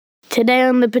Today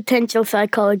on the Potential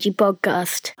Psychology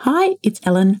Podcast. Hi, it's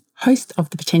Ellen, host of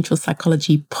the Potential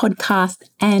Psychology Podcast,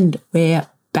 and we're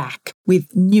back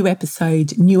with new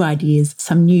episodes, new ideas,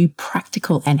 some new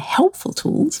practical and helpful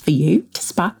tools for you to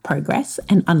spark progress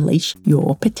and unleash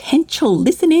your potential.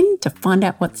 Listen in to find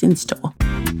out what's in store.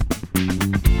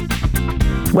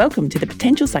 Welcome to the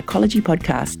Potential Psychology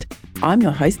Podcast. I'm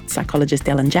your host, psychologist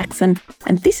Ellen Jackson,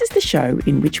 and this is the show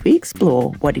in which we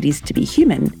explore what it is to be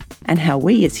human and how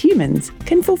we as humans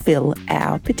can fulfill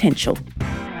our potential.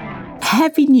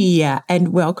 Happy New Year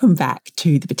and welcome back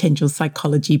to the Potential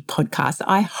Psychology Podcast.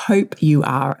 I hope you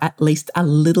are at least a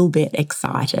little bit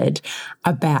excited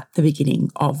about the beginning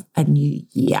of a new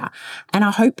year. And I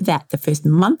hope that the first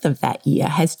month of that year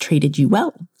has treated you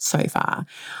well so far.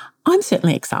 I'm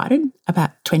certainly excited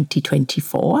about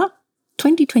 2024.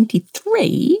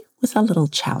 2023 was a little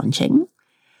challenging,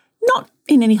 not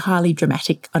in any highly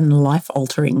dramatic and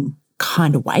life-altering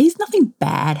kind of ways. Nothing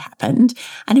bad happened.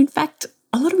 And in fact,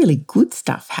 a lot of really good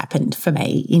stuff happened for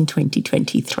me in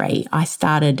 2023. I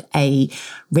started a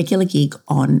regular gig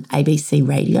on ABC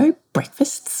Radio,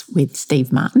 Breakfasts with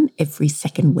Steve Martin, every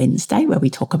second Wednesday, where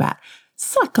we talk about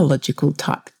psychological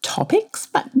type topics,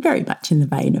 but very much in the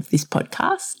vein of this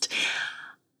podcast.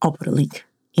 I'll put a link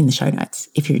in the show notes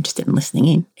if you're interested in listening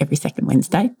in every second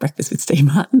Wednesday, Breakfast with Steve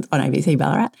Martin on ABC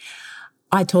Ballarat.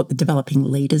 I taught the Developing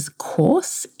Leaders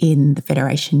course in the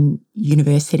Federation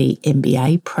University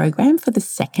MBA program for the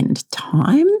second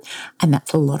time, and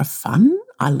that's a lot of fun.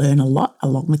 I learn a lot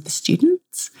along with the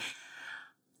students.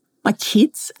 My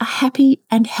kids are happy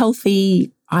and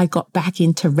healthy. I got back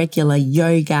into regular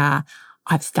yoga.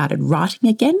 I've started writing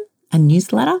again, a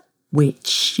newsletter,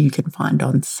 which you can find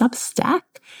on Substack.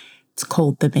 It's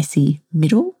called The Messy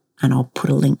Middle, and I'll put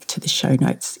a link to the show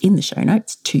notes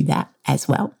to that as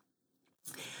well.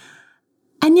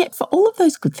 And yet, for all of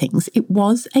those good things, it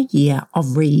was a year of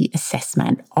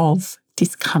reassessment, of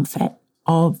discomfort,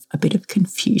 of a bit of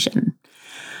confusion,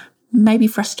 maybe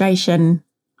frustration,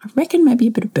 I reckon maybe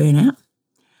a bit of burnout.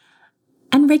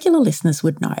 And regular listeners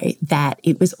would know that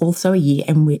it was also a year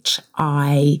in which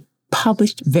I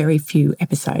published very few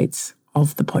episodes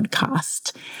of the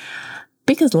podcast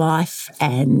because life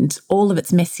and all of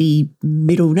its messy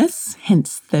middleness,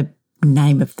 hence the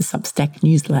name of the Substack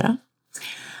newsletter,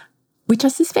 which I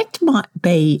suspect might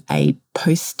be a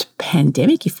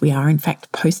post-pandemic, if we are in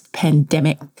fact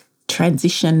post-pandemic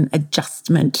transition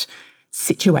adjustment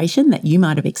situation that you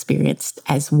might have experienced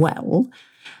as well.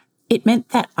 It meant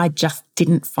that I just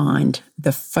didn't find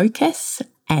the focus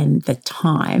and the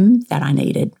time that I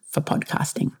needed for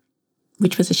podcasting,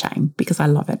 which was a shame because I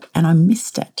love it and I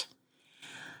missed it.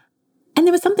 And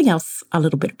there was something else a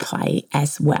little bit at play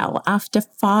as well. After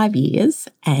 5 years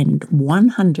and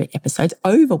 100 episodes,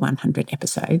 over 100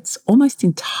 episodes, almost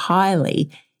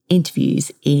entirely interviews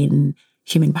in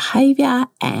human behaviour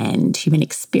and human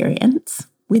experience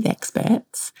with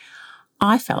experts,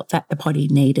 I felt that the potty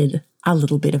needed a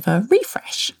little bit of a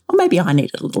refresh. Or maybe I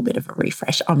needed a little bit of a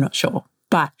refresh, I'm not sure.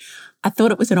 But I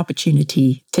thought it was an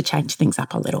opportunity to change things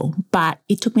up a little. But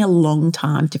it took me a long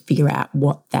time to figure out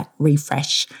what that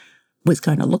refresh was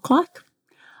going to look like.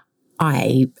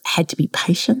 I had to be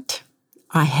patient.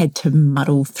 I had to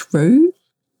muddle through,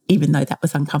 even though that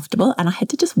was uncomfortable. And I had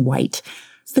to just wait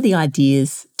for the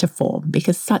ideas to form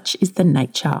because such is the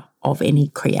nature of any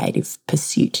creative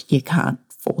pursuit. You can't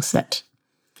force it.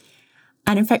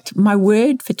 And in fact, my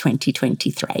word for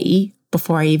 2023,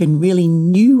 before I even really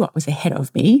knew what was ahead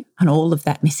of me and all of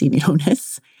that messy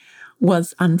middleness,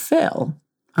 was unfurl.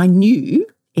 I knew,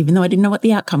 even though I didn't know what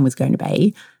the outcome was going to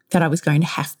be, that I was going to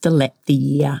have to let the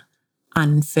year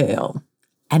unfurl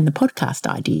and the podcast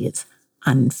ideas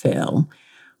unfurl,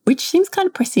 which seems kind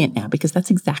of prescient now because that's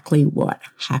exactly what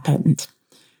happened.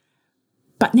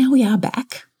 But now we are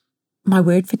back. My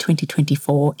word for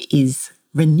 2024 is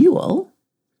renewal.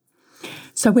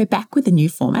 So we're back with a new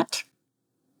format,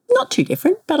 not too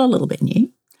different, but a little bit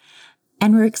new.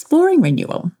 And we're exploring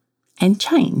renewal and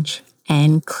change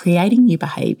and creating new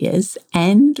behaviours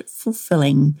and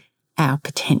fulfilling our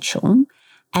potential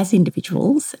as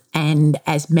individuals and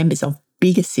as members of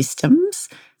bigger systems,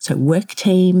 so work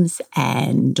teams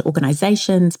and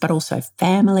organisations, but also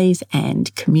families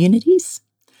and communities.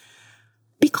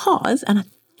 Because, and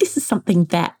this is something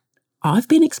that I've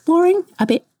been exploring a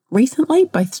bit recently,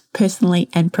 both personally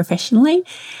and professionally,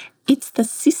 it's the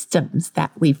systems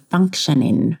that we function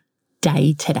in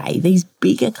day to day, these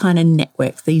bigger kind of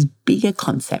networks, these bigger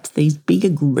concepts, these bigger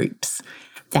groups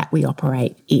that we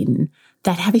operate in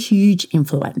that have a huge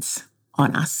influence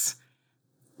on us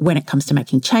when it comes to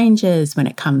making changes, when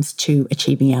it comes to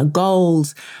achieving our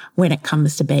goals, when it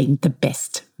comes to being the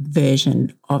best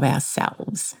version of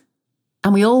ourselves.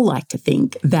 And we all like to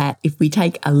think that if we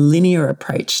take a linear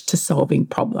approach to solving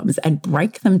problems and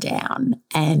break them down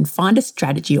and find a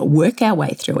strategy or work our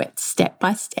way through it step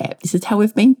by step, this is how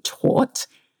we've been taught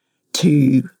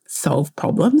to solve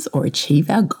problems or achieve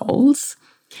our goals,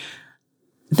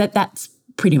 that's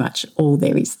pretty much all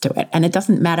there is to it. And it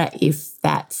doesn't matter if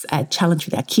that's a challenge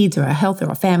with our kids or our health or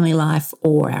our family life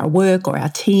or our work or our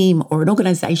team or an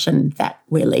organisation that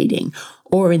we're leading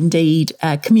or indeed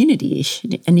a community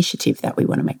initiative that we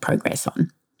want to make progress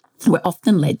on. We're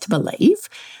often led to believe,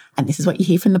 and this is what you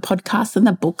hear from the podcasts and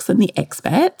the books and the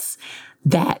experts,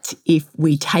 that if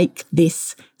we take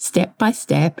this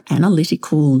step-by-step,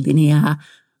 analytical, linear,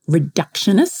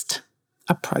 reductionist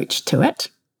approach to it,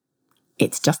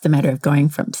 it's just a matter of going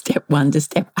from step 1 to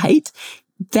step 8,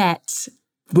 that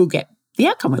we'll get the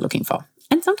outcome we're looking for.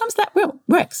 And sometimes that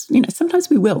works. Sometimes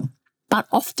we will, but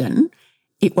often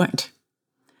it won't.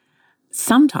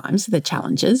 Sometimes the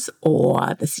challenges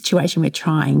or the situation we're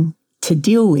trying to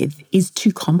deal with is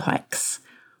too complex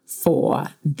for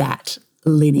that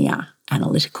linear,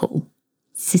 analytical,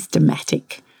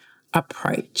 systematic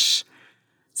approach.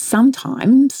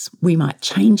 Sometimes we might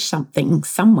change something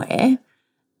somewhere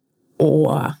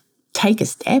or take a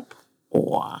step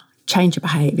or change a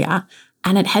behaviour,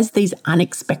 and it has these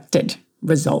unexpected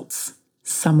results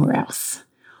somewhere else.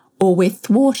 Or we're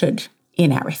thwarted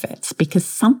in our efforts because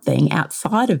something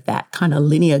outside of that kind of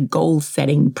linear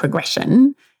goal-setting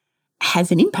progression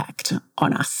has an impact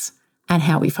on us and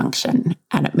how we function.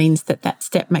 And it means that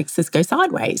step makes us go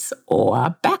sideways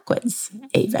or backwards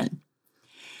even.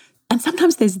 And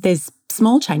sometimes there's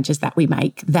small changes that we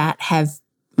make that have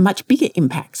much bigger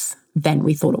impacts than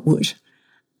we thought it would.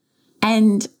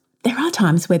 And there are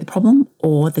times where the problem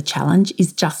or the challenge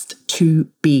is just too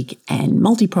big and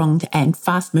multi-pronged and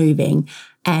fast-moving,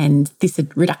 and this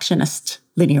reductionist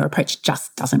linear approach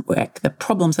just doesn't work. The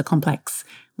problems are complex.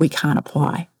 We can't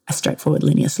apply a straightforward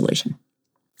linear solution.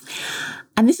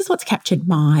 And this is what's captured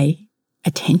my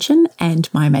attention and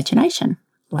my imagination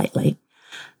lately,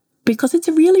 because it's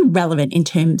really relevant in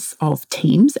terms of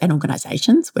teams and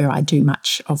organisations where I do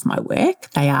much of my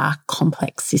work. They are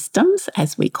complex systems,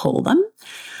 as we call them.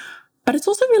 But it's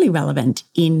also really relevant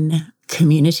in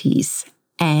communities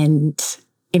and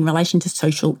in relation to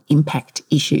social impact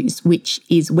issues, which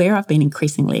is where I've been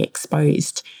increasingly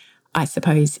exposed, I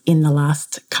suppose, in the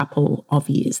last couple of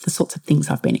years, the sorts of things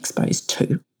I've been exposed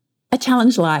to. A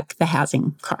challenge like the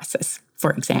housing crisis,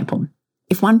 for example.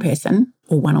 If one person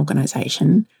or one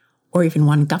organisation or even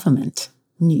one government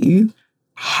knew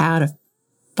how to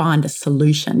find a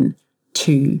solution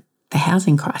to the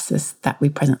housing crisis that we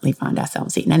presently find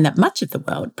ourselves in, and that much of the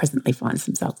world presently finds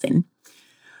themselves in,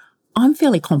 I'm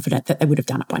fairly confident that they would have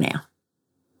done it by now.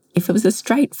 If it was a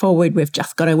straightforward, we've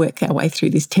just got to work our way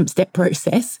through this 10-step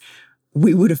process,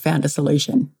 we would have found a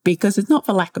solution, because it's not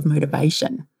for lack of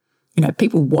motivation.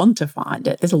 People want to find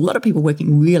it. There's a lot of people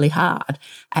working really hard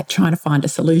at trying to find a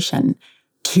solution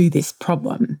to this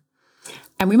problem.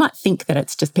 And we might think that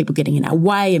it's just people getting in our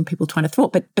way and people trying to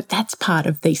thwart, but that's part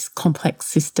of this complex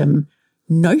system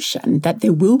notion that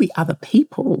there will be other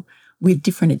people with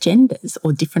different agendas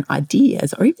or different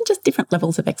ideas or even just different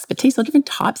levels of expertise or different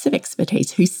types of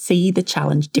expertise who see the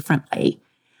challenge differently.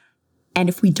 And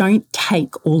if we don't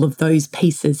take all of those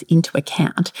pieces into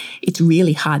account, it's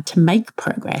really hard to make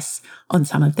progress on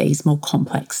some of these more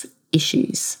complex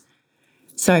issues.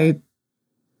 So,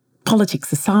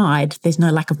 politics aside, there's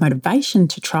no lack of motivation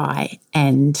to try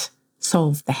and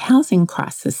solve the housing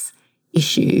crisis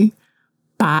issue,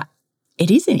 but it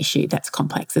is an issue that's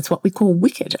complex. It's what we call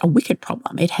a wicked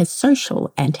problem. It has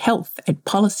social and health and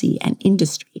policy and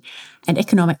industry and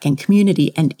economic and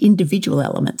community and individual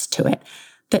elements to it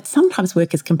that sometimes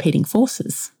work as competing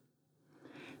forces.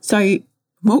 So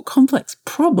more complex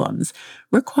problems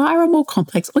require a more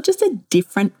complex or just a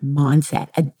different mindset,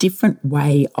 a different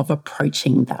way of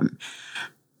approaching them.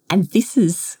 And this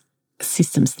is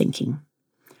systems thinking.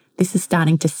 This is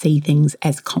starting to see things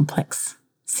as complex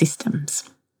systems.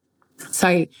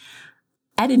 So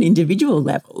at an individual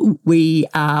level, we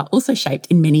are also shaped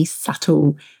in many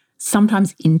subtle,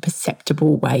 sometimes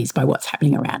imperceptible ways by what's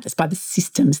happening around us, by the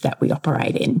systems that we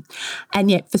operate in. And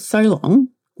yet for so long,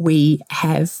 we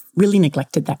have really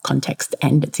neglected that context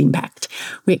and its impact.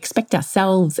 We expect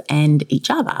ourselves and each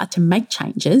other to make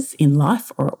changes in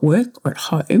life or at work or at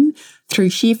home through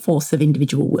sheer force of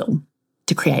individual will,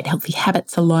 to create healthy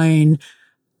habits alone,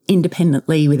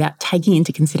 independently, without taking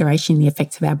into consideration the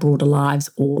effects of our broader lives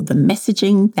or the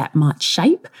messaging that might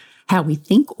shape how we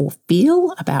think or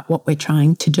feel about what we're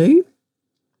trying to do.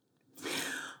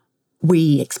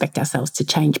 We expect ourselves to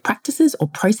change practices or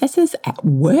processes at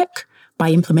work by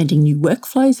implementing new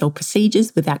workflows or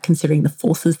procedures without considering the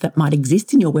forces that might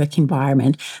exist in your work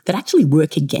environment that actually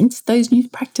work against those new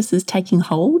practices taking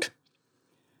hold.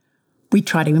 We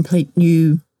try to implement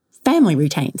new family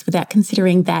routines without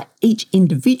considering that each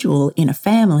individual in a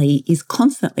family is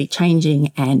constantly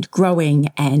changing and growing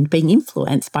and being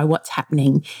influenced by what's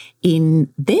happening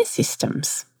in their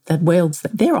systems, the worlds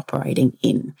that they're operating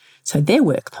in. So their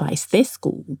workplace, their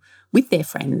school, with their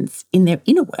friends, in their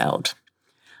inner world.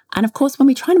 And of course, when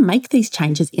we try to make these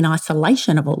changes in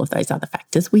isolation of all of those other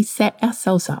factors, we set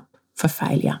ourselves up for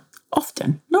failure.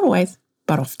 Often, not always,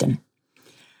 but often.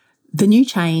 The new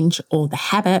change or the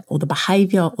habit or the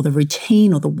behaviour or the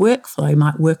routine or the workflow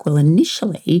might work well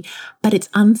initially, but it's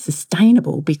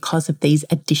unsustainable because of these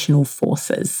additional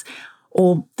forces.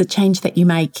 Or the change that you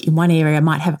make in one area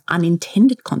might have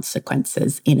unintended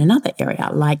consequences in another area,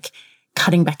 like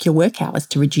cutting back your work hours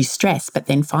to reduce stress, but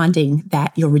then finding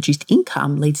that your reduced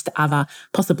income leads to other,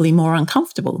 possibly more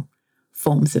uncomfortable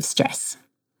forms of stress.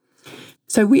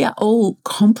 So we are all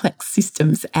complex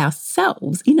systems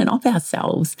ourselves, in and of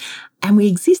ourselves, and we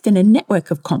exist in a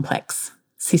network of complex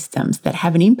systems that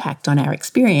have an impact on our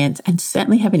experience and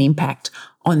certainly have an impact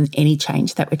on any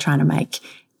change that we're trying to make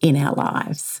in our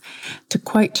lives. To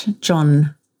quote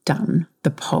John Donne,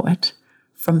 the poet,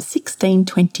 from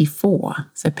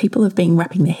 1624, so people have been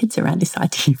wrapping their heads around this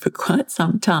idea for quite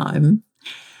some time,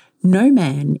 "No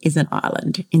man is an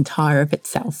island entire of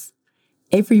itself.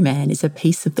 Every man is a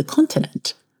piece of the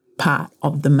continent, part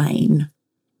of the main."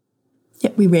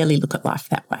 Yet we rarely look at life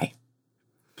that way.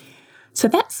 So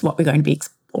that's what we're going to be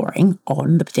exploring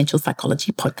on the Potential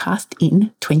Psychology podcast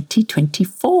in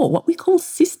 2024, what we call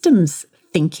systems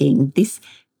thinking, this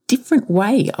different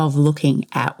way of looking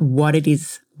at what it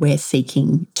is we're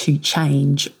seeking to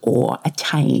change or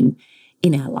attain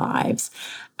in our lives,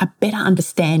 a better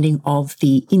understanding of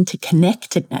the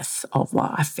interconnectedness of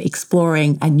life,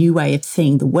 exploring a new way of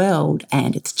seeing the world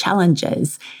and its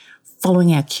challenges,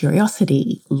 following our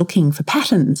curiosity, looking for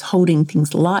patterns, holding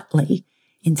things lightly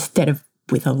instead of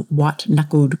with a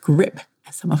white-knuckled grip,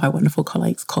 as some of our wonderful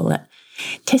colleagues call it,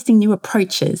 testing new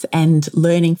approaches and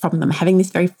learning from them, having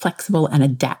this very flexible and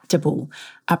adaptable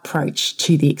approach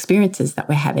to the experiences that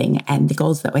we're having and the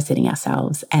goals that we're setting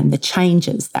ourselves and the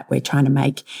changes that we're trying to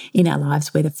make in our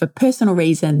lives, whether for personal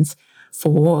reasons,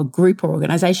 for group or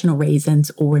organisational reasons,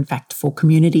 or in fact for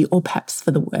community or perhaps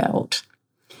for the world.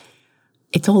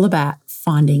 It's all about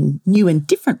finding new and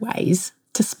different ways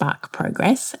to spark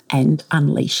progress and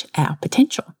unleash our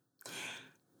potential.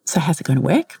 So how's it going to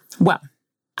work? Well,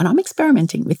 and I'm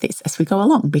experimenting with this as we go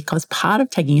along because part of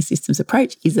taking a systems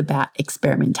approach is about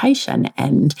experimentation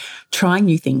and trying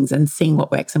new things and seeing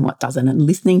what works and what doesn't and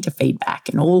listening to feedback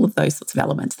and all of those sorts of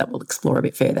elements that we'll explore a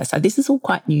bit further. So this is all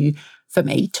quite new for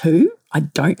me too. I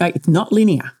don't know, it's not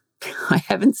linear. I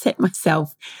haven't set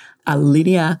myself a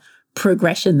linear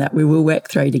progression that we will work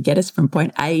through to get us from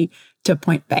point A to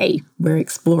point B. We're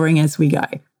exploring as we go.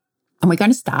 And we're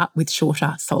going to start with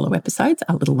shorter solo episodes,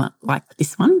 a little like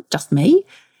this one, just me,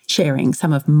 sharing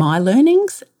some of my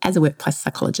learnings as a workplace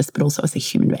psychologist, but also as a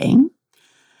human being,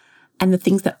 and the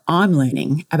things that I'm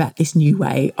learning about this new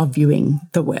way of viewing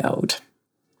the world.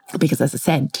 Because as I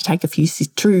said, to take a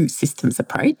true systems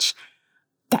approach,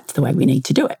 that's the way we need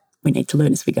to do it. We need to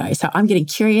learn as we go. So I'm getting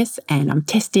curious and I'm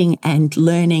testing and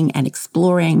learning and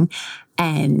exploring,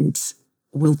 and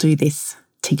we'll do this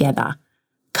together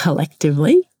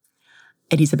collectively.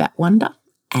 It is about wonder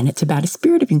and it's about a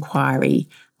spirit of inquiry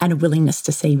and a willingness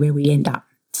to see where we end up.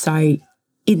 So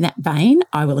in that vein,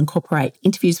 I will incorporate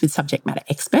interviews with subject matter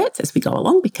experts as we go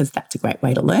along because that's a great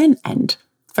way to learn and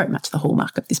very much the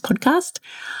hallmark of this podcast.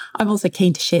 I'm also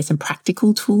keen to share some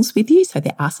practical tools with you. So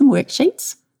there are some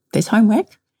worksheets, there's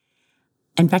homework.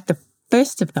 In fact, the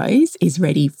first of those is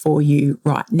ready for you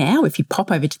right now. If you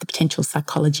pop over to the Potential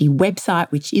Psychology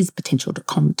website, which is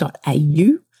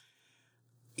potential.com.au,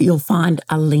 you'll find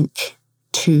a link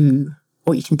to,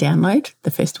 or you can download the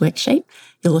first worksheet.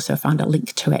 You'll also find a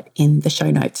link to it in the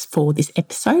show notes for this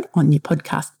episode on your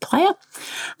podcast player.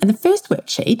 And the first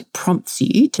worksheet prompts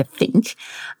you to think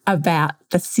about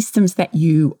the systems that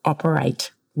you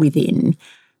operate within.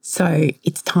 So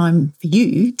it's time for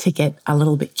you to get a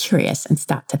little bit curious and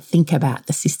start to think about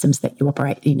the systems that you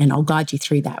operate in. And I'll guide you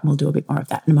through that and we'll do a bit more of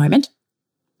that in a moment.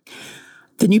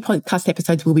 The new podcast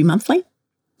episodes will be monthly.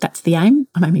 That's the aim.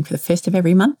 I'm aiming for the first of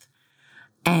every month.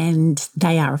 And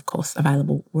they are, of course,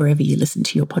 available wherever you listen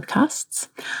to your podcasts.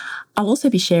 I'll also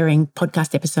be sharing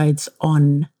podcast episodes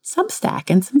on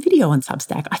Substack and some video on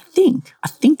Substack. I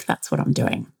think that's what I'm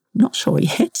doing. Not sure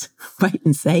yet. Wait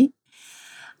and see.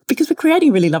 because we're creating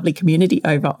a really lovely community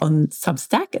over on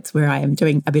Substack. It's where I am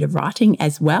doing a bit of writing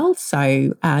as well.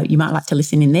 So you might like to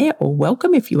listen in there, or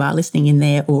welcome if you are listening in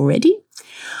there already.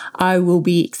 I will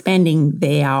be expanding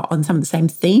there on some of the same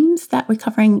themes that we're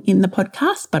covering in the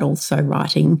podcast, but also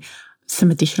writing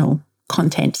some additional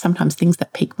content, sometimes things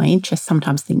that pique my interest,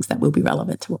 sometimes things that will be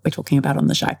relevant to what we're talking about on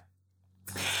the show.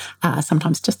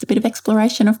 Sometimes just a bit of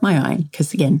exploration of my own,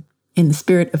 because again, in the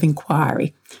spirit of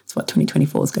inquiry, it's what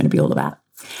 2024 is going to be all about.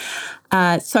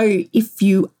 So if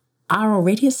you are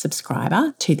already a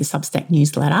subscriber to the Substack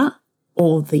newsletter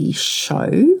or the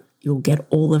show, you'll get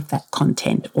all of that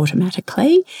content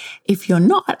automatically. If you're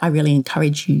not, I really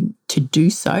encourage you to do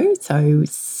so. So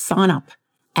sign up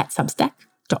at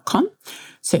substack.com,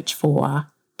 search for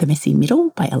The Messy Middle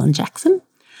by Ellen Jackson.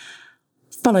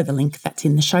 Follow the link that's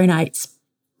in the show notes.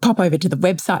 Pop over to the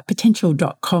website,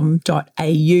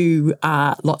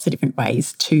 potential.com.au, lots of different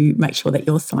ways to make sure that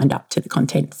you're signed up to the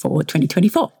content for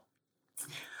 2024.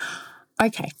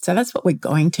 Okay, so that's what we're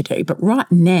going to do. But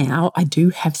right now, I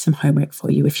do have some homework for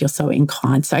you if you're so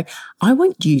inclined. So I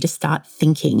want you to start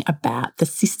thinking about the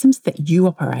systems that you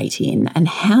operate in and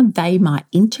how they might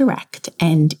interact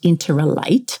and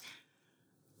interrelate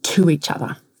to each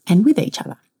other and with each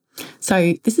other.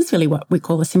 So this is really what we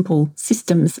call a simple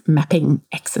systems mapping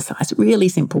exercise, really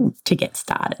simple to get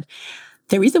started.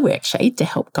 There is a worksheet to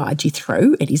help guide you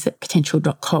through. It is at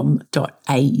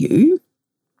potential.com.au,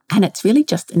 and it's really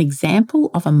just an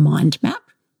example of a mind map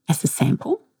as a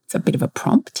sample. It's a bit of a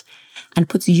prompt and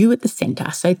puts you at the centre.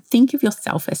 So think of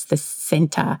yourself as the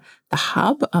centre, the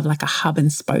hub of like a hub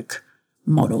and spoke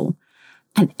model.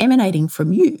 And emanating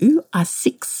from you are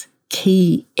 6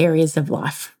 key areas of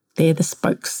life. They're the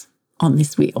spokes on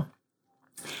this wheel.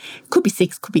 Could be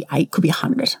 6, could be 8, could be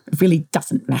 100. It really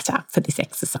doesn't matter for this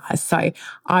exercise. So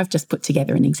I've just put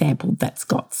together an example that's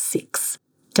got 6,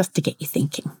 just to get you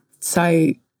thinking.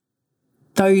 So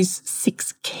those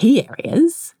 6 key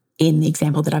areas in the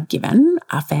example that I've given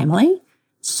are family,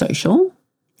 social,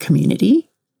 community,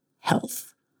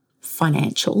 health,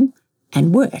 financial,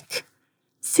 and work.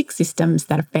 6 systems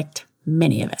that affect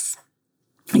many of us.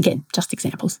 Again, just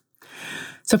examples.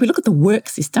 So if we look at the work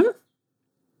system,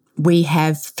 we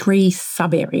have 3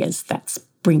 sub-areas that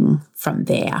spring from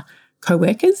there: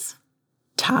 co-workers,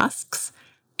 tasks,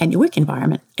 and your work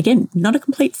environment. Again, not a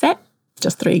complete set,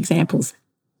 just 3 examples.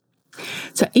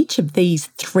 So each of these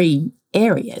 3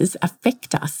 areas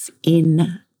affect us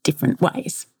in different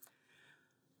ways,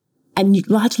 and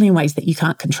largely in ways that you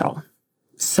can't control.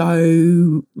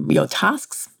 So your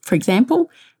tasks, for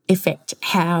example, affect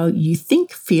how you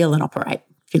think, feel, and operate.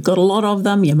 If you've got a lot of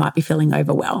them, you might be feeling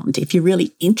overwhelmed. If you're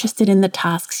really interested in the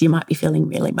tasks, you might be feeling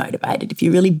really motivated. If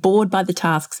you're really bored by the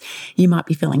tasks, you might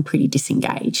be feeling pretty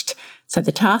disengaged. So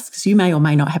the tasks, you may or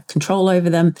may not have control over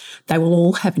them. They will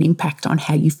all have an impact on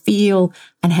how you feel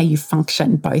and how you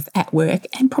function, both at work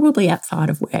and probably outside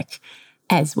of work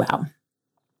as well.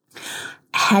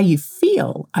 How you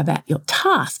feel about your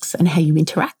tasks and how you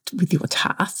interact with your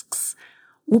tasks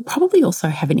will probably also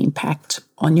have an impact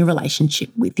on your relationship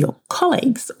with your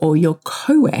colleagues or your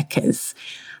co-workers.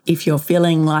 If you're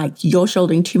feeling like you're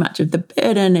shouldering too much of the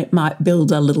burden, it might build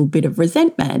a little bit of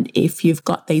resentment. If you've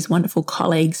got these wonderful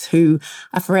colleagues who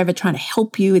are forever trying to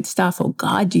help you with stuff or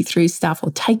guide you through stuff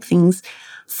or take things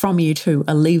from you to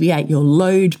alleviate your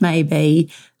load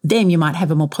maybe, then you might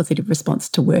have a more positive response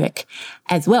to work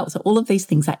as well. So all of these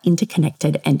things are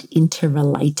interconnected and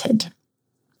interrelated.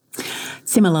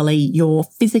 Similarly, your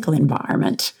physical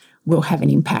environment will have an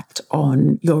impact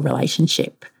on your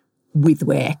relationship with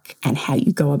work and how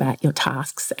you go about your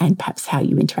tasks and perhaps how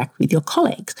you interact with your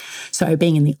colleagues. So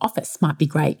being in the office might be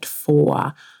great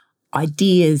for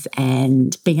ideas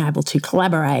and being able to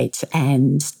collaborate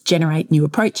and generate new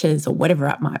approaches or whatever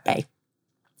it might be.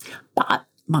 But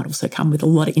might also come with a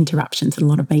lot of interruptions and a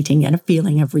lot of meeting and a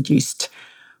feeling of reduced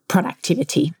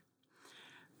productivity.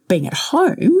 Being at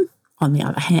home, on the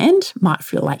other hand, might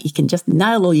feel like you can just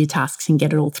nail all your tasks and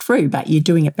get it all through, but you're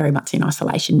doing it very much in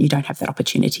isolation. You don't have that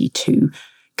opportunity to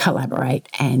collaborate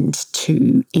and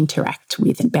to interact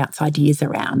with and bounce ideas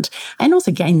around, and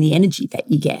also gain the energy that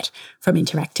you get from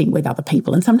interacting with other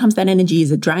people. And sometimes that energy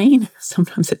is a drain,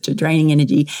 sometimes it's a draining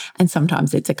energy, and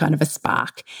sometimes it's a kind of a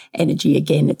spark energy.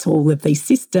 Again, it's all of these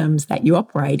systems that you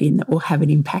operate in that will have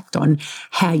an impact on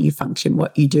how you function,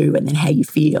 what you do, and then how you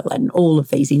feel, and all of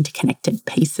these interconnected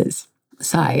pieces.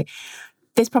 So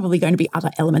there's probably going to be other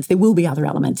elements. There will be other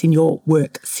elements in your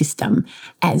work system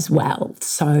as well.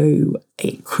 So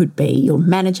it could be your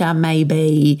manager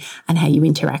maybe and how you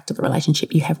interact with the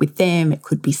relationship you have with them. It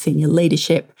could be senior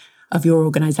leadership of your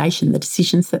organisation. The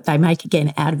decisions that they make,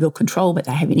 again, out of your control, but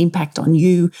they have an impact on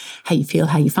you, how you feel,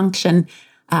 how you function.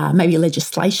 Maybe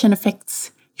legislation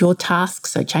affects your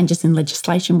tasks, so changes in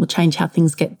legislation will change how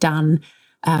things get done.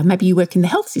 Maybe you work in the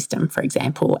health system, for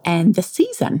example, and the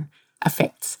season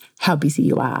affects how busy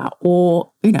you are,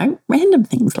 or, random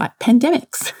things like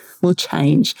pandemics will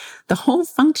change the whole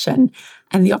function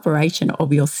and the operation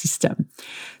of your system.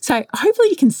 So hopefully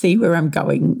you can see where I'm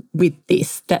going with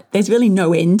this, that there's really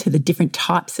no end to the different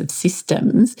types of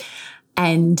systems,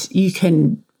 and you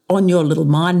can, on your little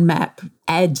mind map,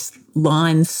 add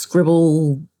lines,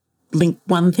 scribble, link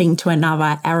one thing to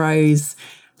another, arrows,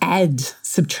 add,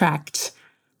 subtract,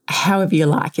 however you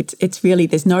like. It's really,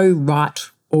 there's no right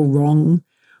or wrong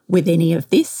with any of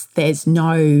this. There's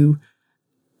no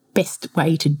best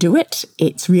way to do it.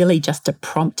 It's really just a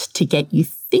prompt to get you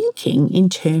thinking in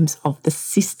terms of the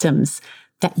systems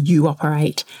that you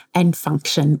operate and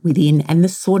function within, and the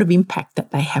sort of impact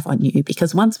that they have on you.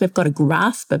 Because once we've got a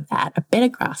grasp of that, a better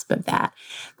grasp of that,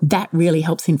 that really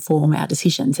helps inform our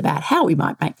decisions about how we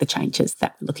might make the changes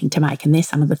that we're looking to make. And there's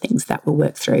some of the things that we'll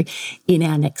work through in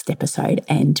our next episode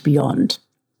and beyond.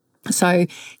 So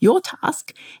your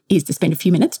task is to spend a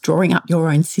few minutes drawing up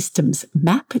your own systems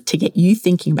map to get you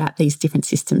thinking about these different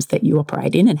systems that you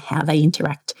operate in and how they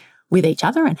interact with each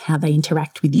other and how they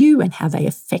interact with you and how they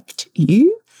affect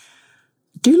you.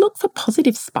 Do look for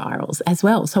positive spirals as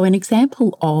well. So an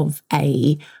example of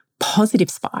a positive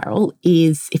spiral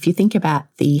is if you think about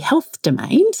the health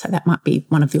domain, so that might be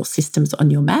one of your systems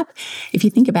on your map. If you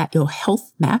think about your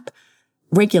health map,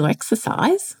 regular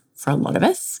exercise for a lot of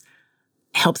us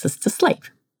helps us to sleep.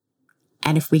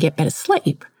 And if we get better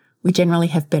sleep, we generally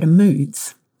have better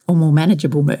moods or more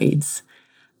manageable moods.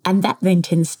 And that then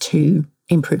tends to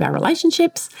improve our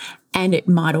relationships, and it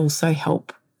might also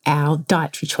help our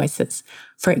dietary choices,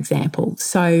 for example.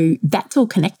 So that's all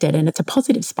connected, and it's a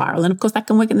positive spiral. And of course, that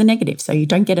can work in the negative. So you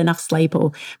don't get enough sleep,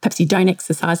 or perhaps you don't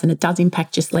exercise, and it does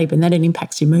impact your sleep, and then it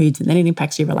impacts your moods, and then it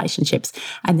impacts your relationships,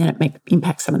 and then it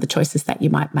impacts some of the choices that you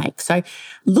might make. So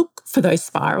look for those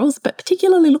spirals, but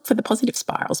particularly look for the positive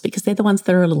spirals, because they're the ones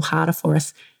that are a little harder for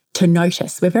us to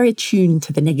notice. We're very attuned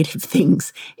to the negative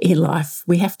things in life.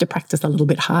 We have to practice a little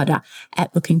bit harder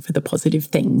at looking for the positive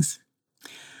things.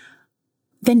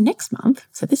 Then next month,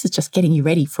 so this is just getting you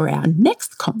ready for our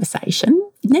next conversation.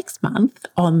 Next month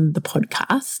on the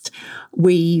podcast,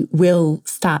 we will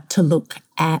start to look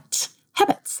at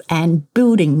habits and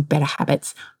building better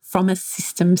habits from a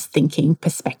systems thinking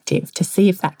perspective to see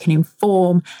if that can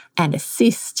inform and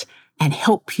assist and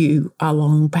help you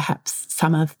along perhaps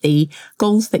some of the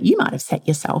goals that you might have set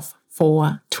yourself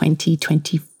for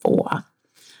 2024.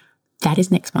 That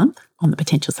is next month on the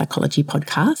Potential Psychology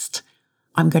podcast.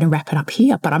 I'm going to wrap it up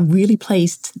here, but I'm really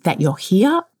pleased that you're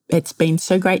here. It's been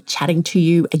so great chatting to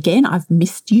you again. I've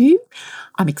missed you.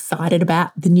 I'm excited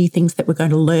about the new things that we're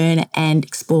going to learn and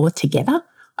explore together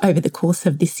over the course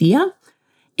of this year.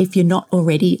 If you're not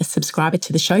already a subscriber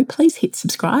to the show, please hit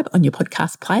subscribe on your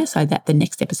podcast player so that the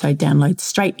next episode downloads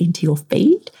straight into your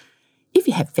feed. If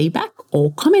you have feedback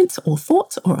or comments or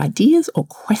thoughts or ideas or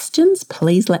questions,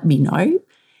 please let me know.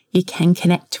 You can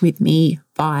connect with me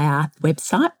via the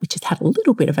website, which has had a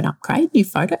little bit of an upgrade, new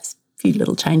photos, a few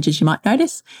little changes you might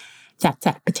notice. That's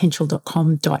at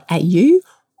potential.com.au,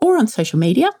 or on social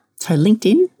media. So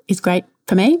LinkedIn is great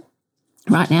for me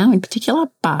right now in particular,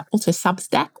 but also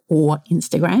Substack or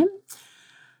Instagram.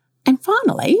 And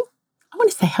finally, I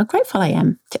want to say how grateful I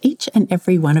am to each and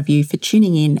every one of you for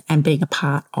tuning in and being a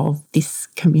part of this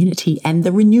community and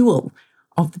the renewal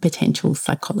of the Potential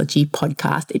Psychology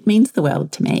podcast. It means the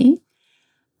world to me.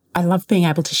 I love being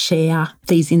able to share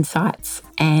these insights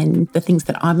and the things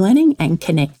that I'm learning and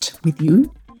connect with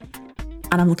you.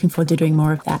 And I'm looking forward to doing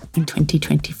more of that in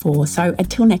 2024. So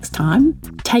until next time,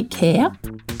 take care,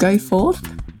 go forth,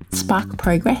 spark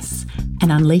progress,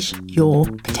 and unleash your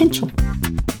potential.